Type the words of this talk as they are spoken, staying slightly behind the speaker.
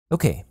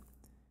Okay,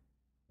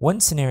 one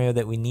scenario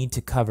that we need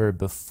to cover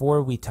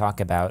before we talk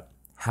about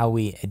how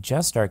we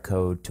adjust our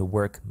code to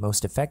work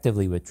most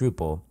effectively with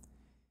Drupal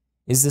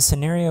is the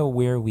scenario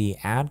where we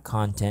add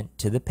content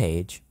to the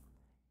page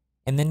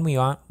and then we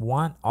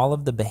want all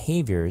of the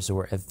behaviors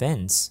or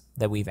events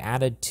that we've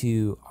added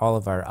to all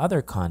of our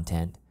other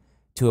content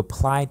to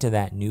apply to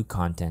that new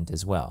content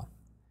as well.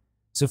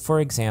 So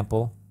for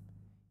example,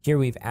 here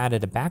we've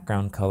added a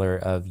background color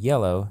of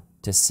yellow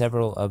to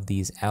several of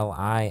these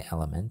LI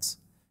elements.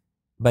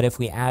 But if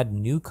we add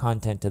new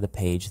content to the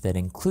page that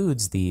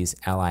includes these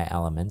LI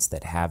elements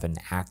that have an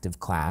active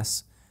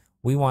class,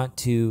 we want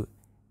to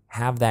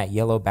have that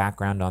yellow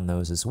background on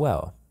those as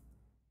well.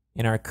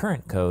 In our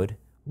current code,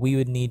 we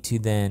would need to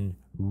then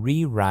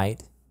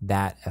rewrite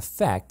that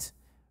effect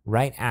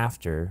right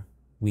after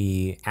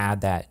we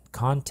add that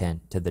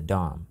content to the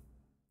DOM.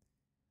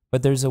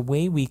 But there's a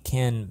way we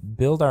can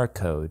build our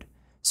code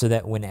so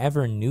that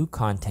whenever new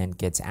content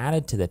gets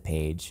added to the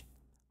page,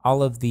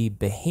 all of the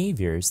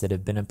behaviors that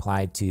have been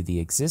applied to the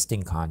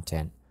existing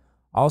content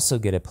also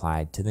get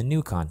applied to the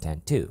new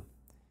content too.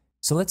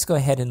 So let's go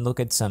ahead and look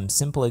at some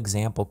simple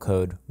example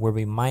code where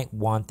we might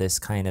want this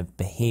kind of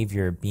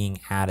behavior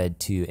being added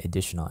to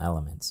additional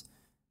elements.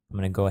 I'm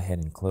going to go ahead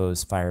and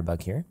close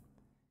Firebug here.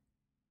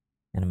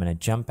 And I'm going to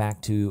jump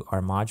back to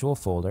our module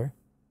folder.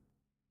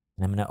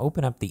 And I'm going to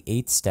open up the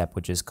 8th step,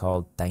 which is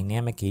called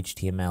Dynamic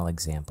HTML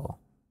Example.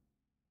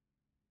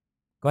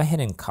 Go ahead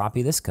and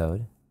copy this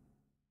code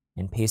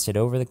and paste it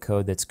over the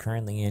code that's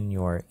currently in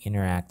your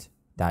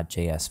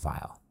interact.js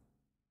file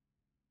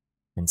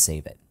and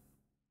save it.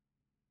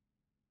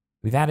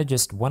 We've added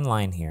just one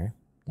line here,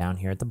 down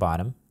here at the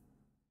bottom,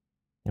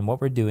 and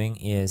what we're doing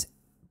is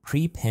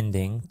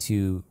prepending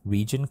to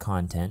region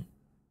content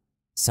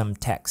some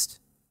text.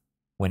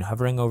 When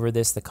hovering over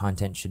this, the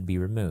content should be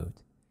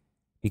removed.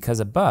 Because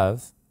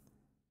above,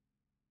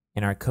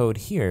 in our code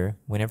here,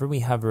 whenever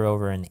we hover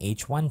over an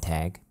h1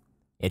 tag,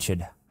 it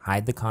should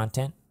hide the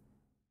content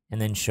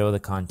and then show the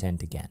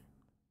content again.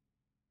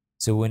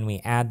 So when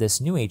we add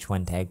this new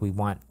h1 tag, we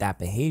want that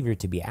behavior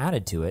to be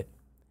added to it,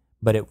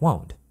 but it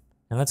won't.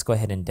 And let's go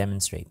ahead and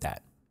demonstrate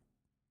that.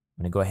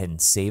 I'm going to go ahead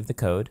and save the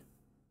code,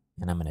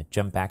 and I'm going to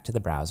jump back to the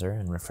browser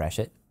and refresh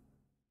it.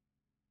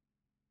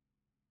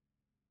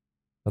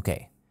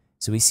 Okay,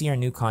 so we see our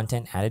new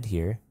content added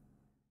here,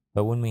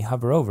 but when we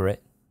hover over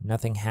it,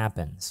 nothing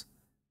happens,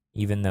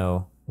 even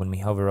though when we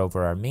hover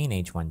over our main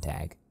h1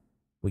 tag,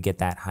 we get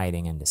that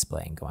hiding and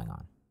displaying going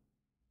on.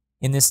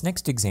 In this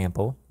next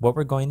example, what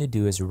we're going to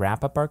do is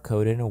wrap up our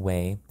code in a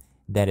way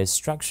that is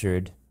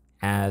structured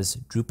as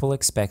Drupal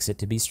expects it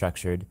to be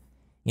structured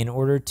in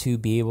order to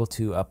be able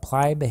to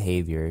apply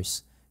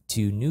behaviors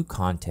to new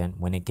content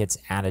when it gets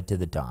added to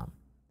the DOM.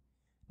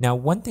 Now,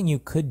 one thing you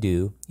could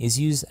do is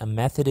use a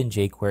method in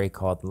jQuery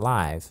called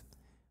live,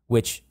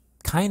 which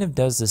kind of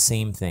does the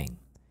same thing,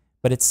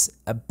 but it's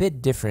a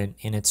bit different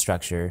in its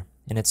structure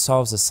and it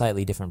solves a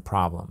slightly different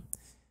problem.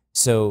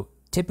 So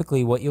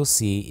typically what you'll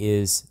see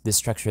is the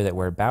structure that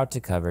we're about to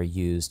cover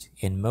used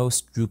in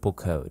most Drupal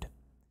code.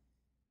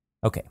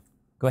 Okay,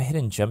 go ahead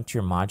and jump to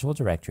your module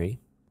directory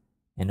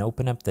and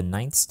open up the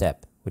 9th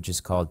step, which is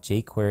called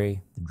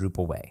jQuery the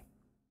Drupal way.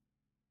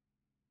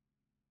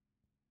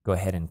 Go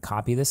ahead and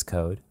copy this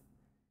code,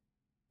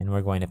 and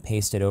we're going to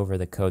paste it over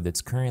the code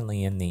that's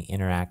currently in the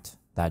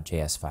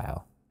interact.js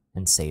file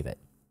and save it.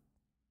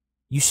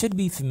 You should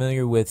be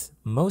familiar with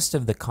most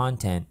of the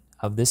content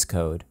of this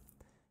code,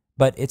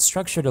 but it's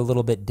structured a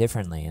little bit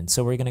differently, and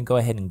so we're going to go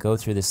ahead and go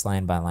through this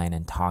line by line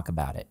and talk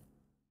about it.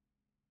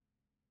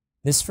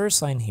 This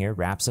first line here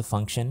wraps a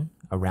function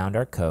around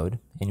our code,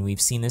 and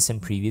we've seen this in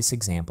previous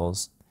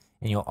examples,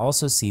 and you'll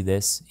also see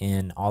this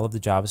in all of the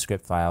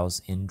JavaScript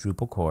files in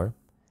Drupal core,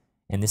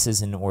 and this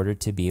is in order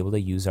to be able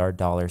to use our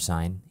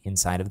 $sign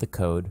inside of the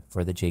code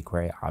for the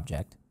jQuery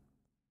object.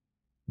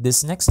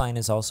 This next line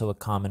is also a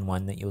common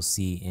one that you'll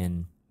see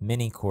in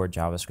many core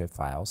JavaScript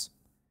files.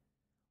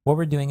 What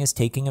we're doing is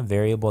taking a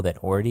variable that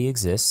already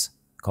exists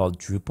called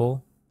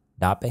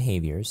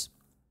Drupal.behaviors,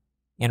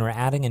 and we're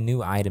adding a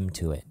new item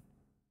to it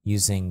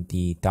using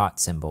the dot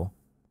symbol.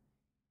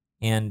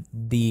 And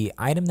the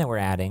item that we're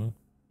adding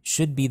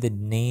should be the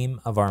name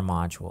of our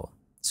module.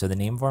 So the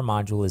name of our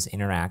module is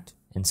interact,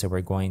 and so we're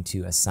going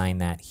to assign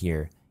that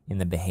here in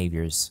the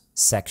behaviors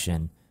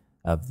section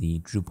of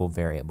the Drupal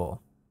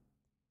variable.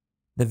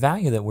 The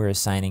value that we're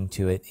assigning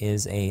to it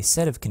is a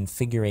set of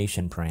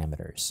configuration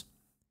parameters.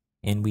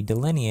 And we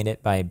delineate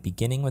it by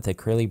beginning with a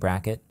curly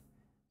bracket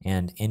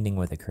and ending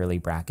with a curly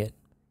bracket,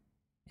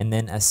 and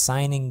then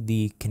assigning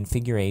the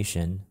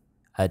configuration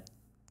a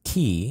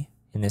key,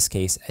 in this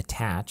case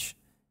attach,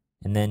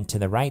 and then to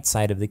the right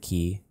side of the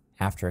key,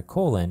 after a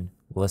colon,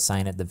 we'll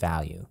assign it the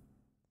value.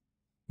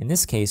 In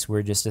this case,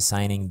 we're just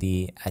assigning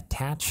the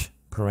attach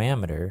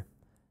parameter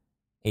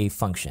a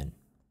function,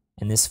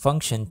 and this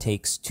function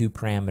takes two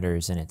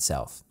parameters in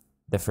itself.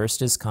 The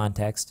first is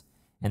context,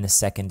 and the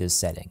second is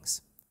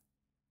settings.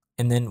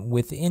 And then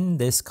within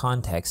this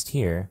context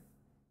here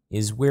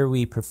is where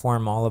we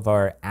perform all of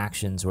our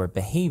actions or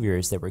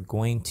behaviors that we're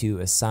going to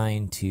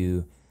assign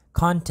to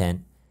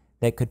content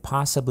that could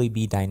possibly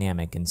be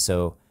dynamic. And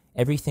so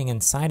everything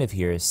inside of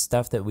here is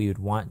stuff that we would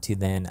want to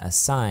then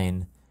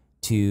assign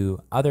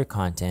to other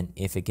content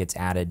if it gets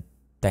added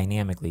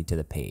dynamically to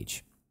the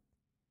page.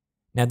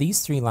 Now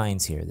these three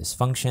lines here, this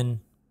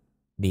function,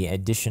 the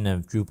addition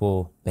of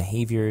Drupal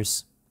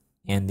behaviors,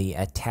 and the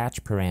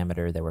attach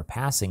parameter that we're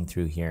passing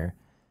through here,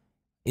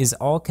 is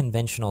all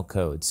conventional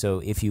code. So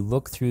if you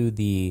look through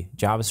the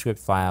JavaScript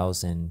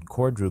files in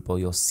core Drupal,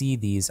 you'll see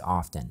these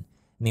often.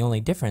 And the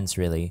only difference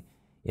really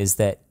is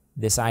that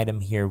this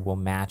item here will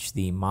match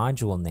the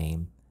module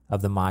name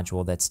of the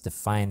module that's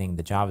defining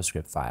the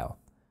JavaScript file.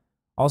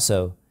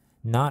 Also,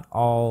 not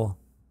all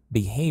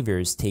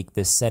behaviors take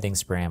this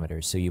settings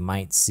parameter, so you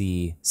might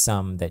see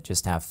some that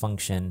just have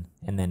function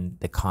and then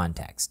the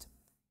context.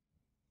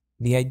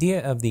 The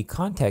idea of the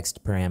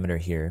context parameter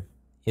here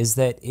is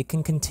that it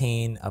can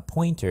contain a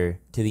pointer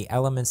to the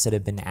elements that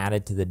have been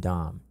added to the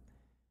DOM.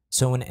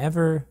 So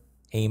whenever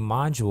a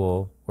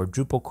module or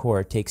Drupal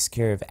core takes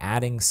care of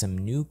adding some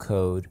new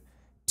code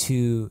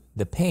to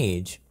the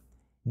page,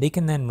 they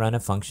can then run a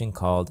function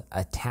called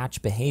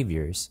attach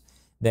behaviors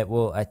that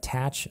will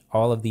attach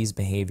all of these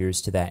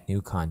behaviors to that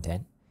new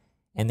content,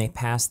 and they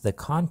pass the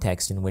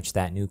context in which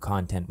that new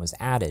content was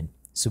added,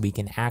 so we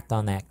can act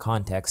on that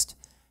context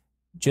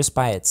just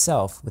by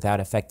itself without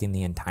affecting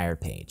the entire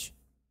page.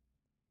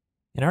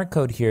 In our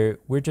code here,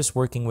 we're just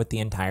working with the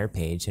entire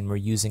page, and we're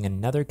using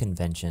another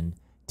convention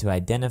to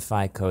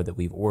identify code that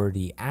we've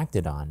already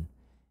acted on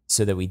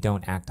so that we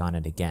don't act on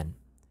it again.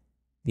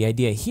 The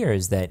idea here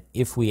is that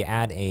if we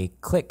add a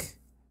click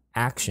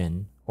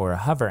action or a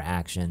hover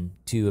action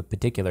to a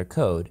particular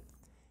code,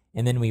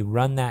 and then we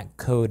run that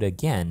code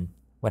again,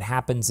 what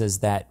happens is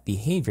that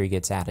behavior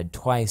gets added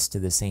twice to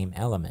the same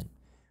element.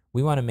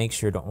 We want to make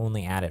sure to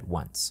only add it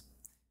once.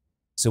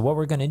 So what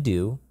we're going to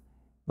do,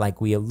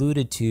 like we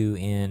alluded to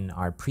in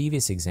our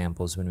previous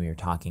examples when we were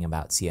talking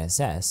about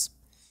CSS,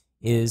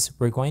 is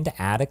we're going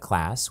to add a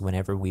class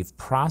whenever we've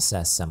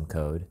processed some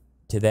code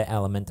to the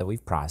element that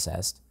we've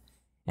processed,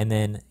 and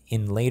then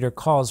in later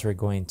calls we're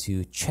going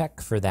to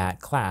check for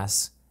that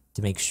class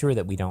to make sure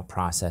that we don't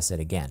process it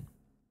again.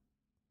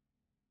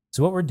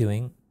 So what we're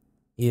doing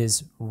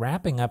is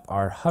wrapping up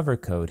our hover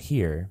code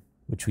here,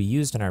 which we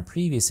used in our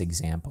previous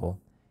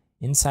example,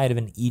 inside of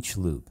an each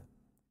loop.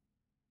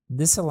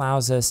 This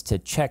allows us to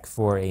check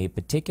for a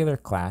particular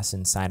class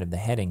inside of the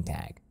heading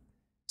tag.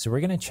 So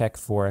we're going to check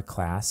for a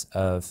class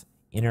of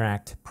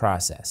interact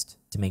processed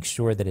to make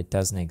sure that it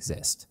doesn't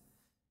exist.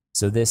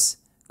 So this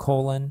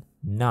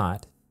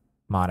 :not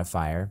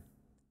modifier,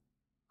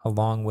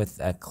 along with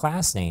a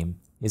class name,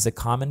 is a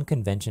common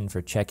convention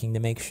for checking to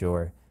make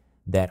sure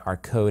that our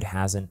code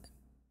hasn't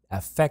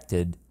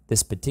affected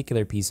this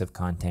particular piece of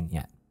content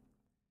yet.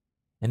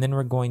 And then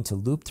we're going to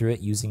loop through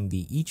it using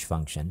the each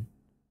function,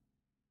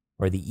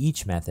 or the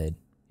each method,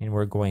 and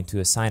we're going to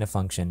assign a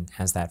function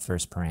as that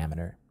first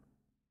parameter.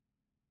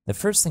 The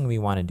first thing we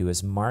want to do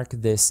is mark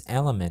this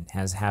element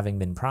as having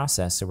been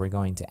processed, so we're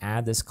going to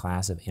add this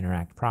class of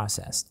interact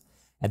processed.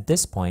 At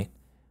this point,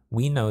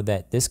 we know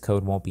that this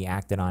code won't be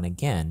acted on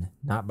again,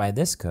 not by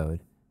this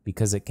code,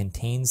 because it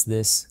contains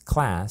this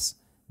class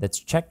that's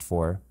checked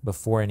for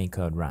before any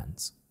code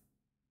runs.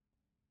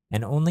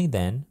 And only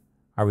then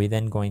are we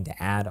then going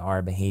to add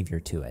our behavior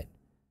to it.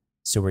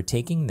 So we're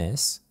taking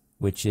this,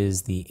 which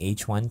is the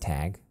h1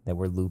 tag that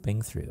we're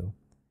looping through,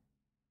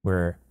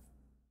 we're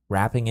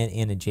wrapping it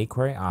in a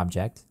jQuery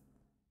object,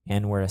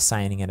 and we're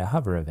assigning it a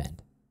hover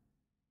event.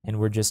 And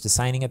we're just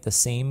assigning it the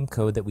same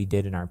code that we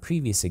did in our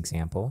previous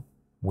example,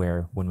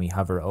 where when we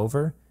hover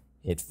over,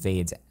 it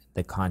fades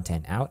the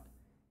content out,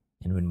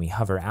 and when we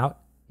hover out,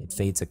 it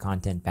fades the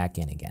content back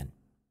in again.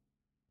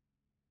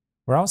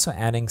 We're also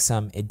adding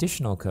some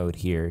additional code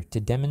here to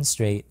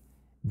demonstrate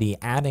the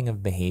adding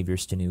of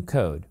behaviors to new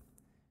code.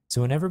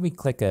 So whenever we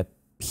click a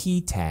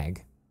p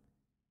tag,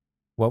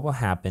 what will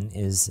happen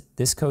is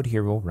this code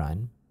here will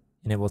run,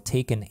 and it will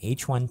take an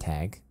h1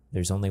 tag,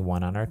 there's only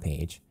one on our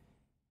page,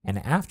 and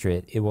after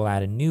it, it will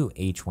add a new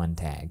h1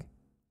 tag.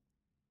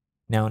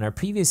 Now in our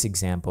previous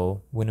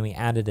example, when we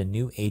added a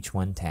new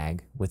h1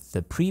 tag with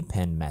the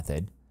prepend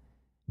method,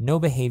 no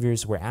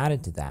behaviors were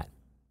added to that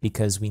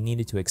because we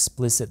needed to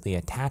explicitly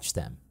attach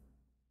them.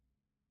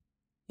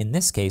 In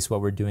this case,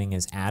 what we're doing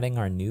is adding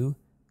our new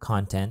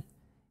content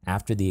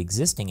after the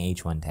existing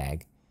h1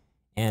 tag,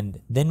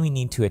 and then we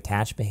need to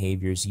attach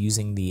behaviors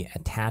using the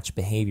attach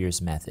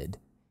behaviors method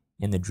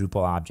in the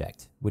Drupal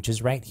object, which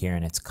is right here,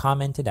 and it's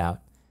commented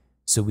out,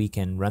 so we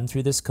can run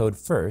through this code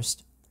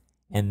first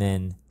and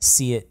then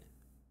see it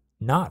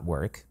not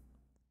work,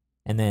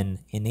 and then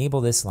enable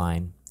this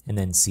line and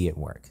then see it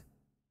work.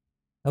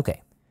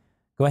 Okay,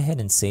 go ahead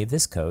and save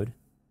this code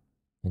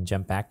and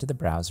jump back to the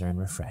browser and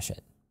refresh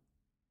it.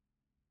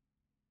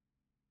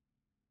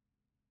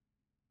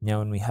 Now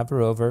when we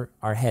hover over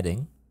our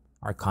heading,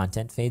 our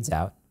content fades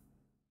out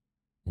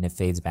and it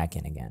fades back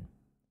in again.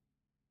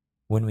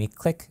 When we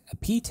click a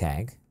p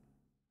tag,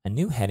 a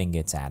new heading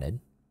gets added,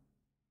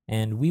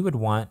 and we would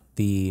want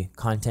the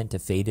content to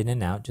fade in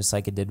and out just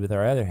like it did with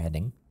our other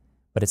heading,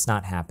 but it's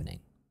not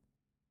happening.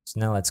 So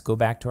now let's go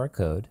back to our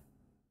code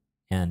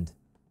and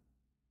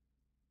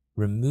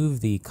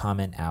remove the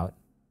comment out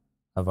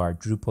of our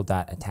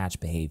Drupal.attach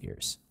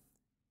behaviors.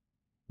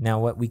 Now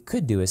what we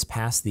could do is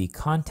pass the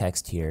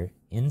context here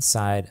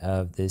inside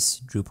of this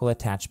Drupal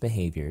attach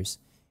behaviors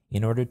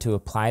in order to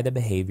apply the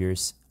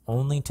behaviors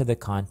only to the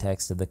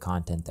context of the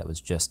content that was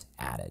just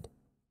added.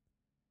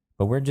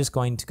 But we're just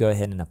going to go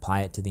ahead and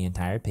apply it to the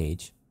entire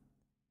page,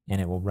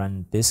 and it will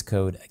run this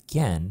code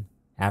again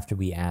after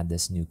we add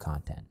this new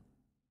content.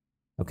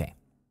 Okay,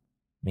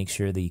 make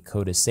sure the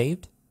code is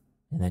saved,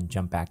 and then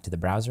jump back to the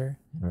browser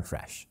and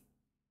refresh.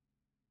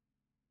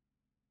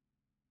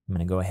 I'm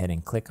going to go ahead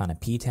and click on a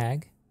p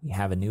tag. We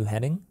have a new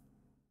heading,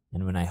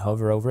 and when I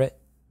hover over it,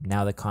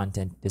 now the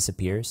content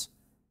disappears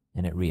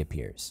and it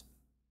reappears.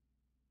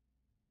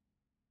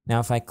 Now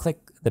if I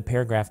click the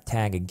paragraph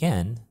tag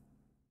again,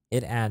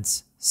 it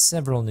adds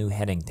several new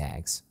heading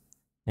tags.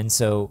 And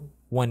so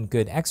one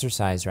good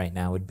exercise right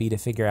now would be to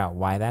figure out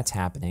why that's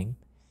happening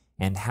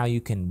and how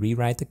you can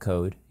rewrite the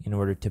code in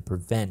order to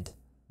prevent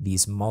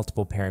these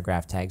multiple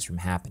paragraph tags from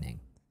happening.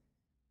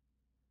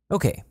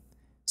 Okay,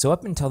 so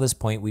up until this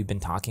point we've been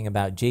talking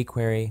about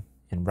jQuery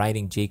and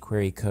writing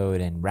jQuery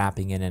code and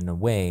wrapping it in a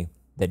way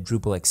that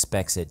Drupal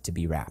expects it to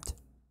be wrapped.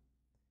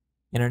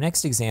 In our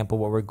next example,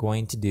 what we're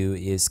going to do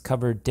is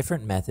cover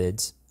different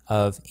methods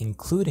of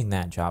including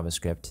that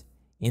JavaScript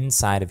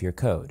inside of your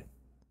code.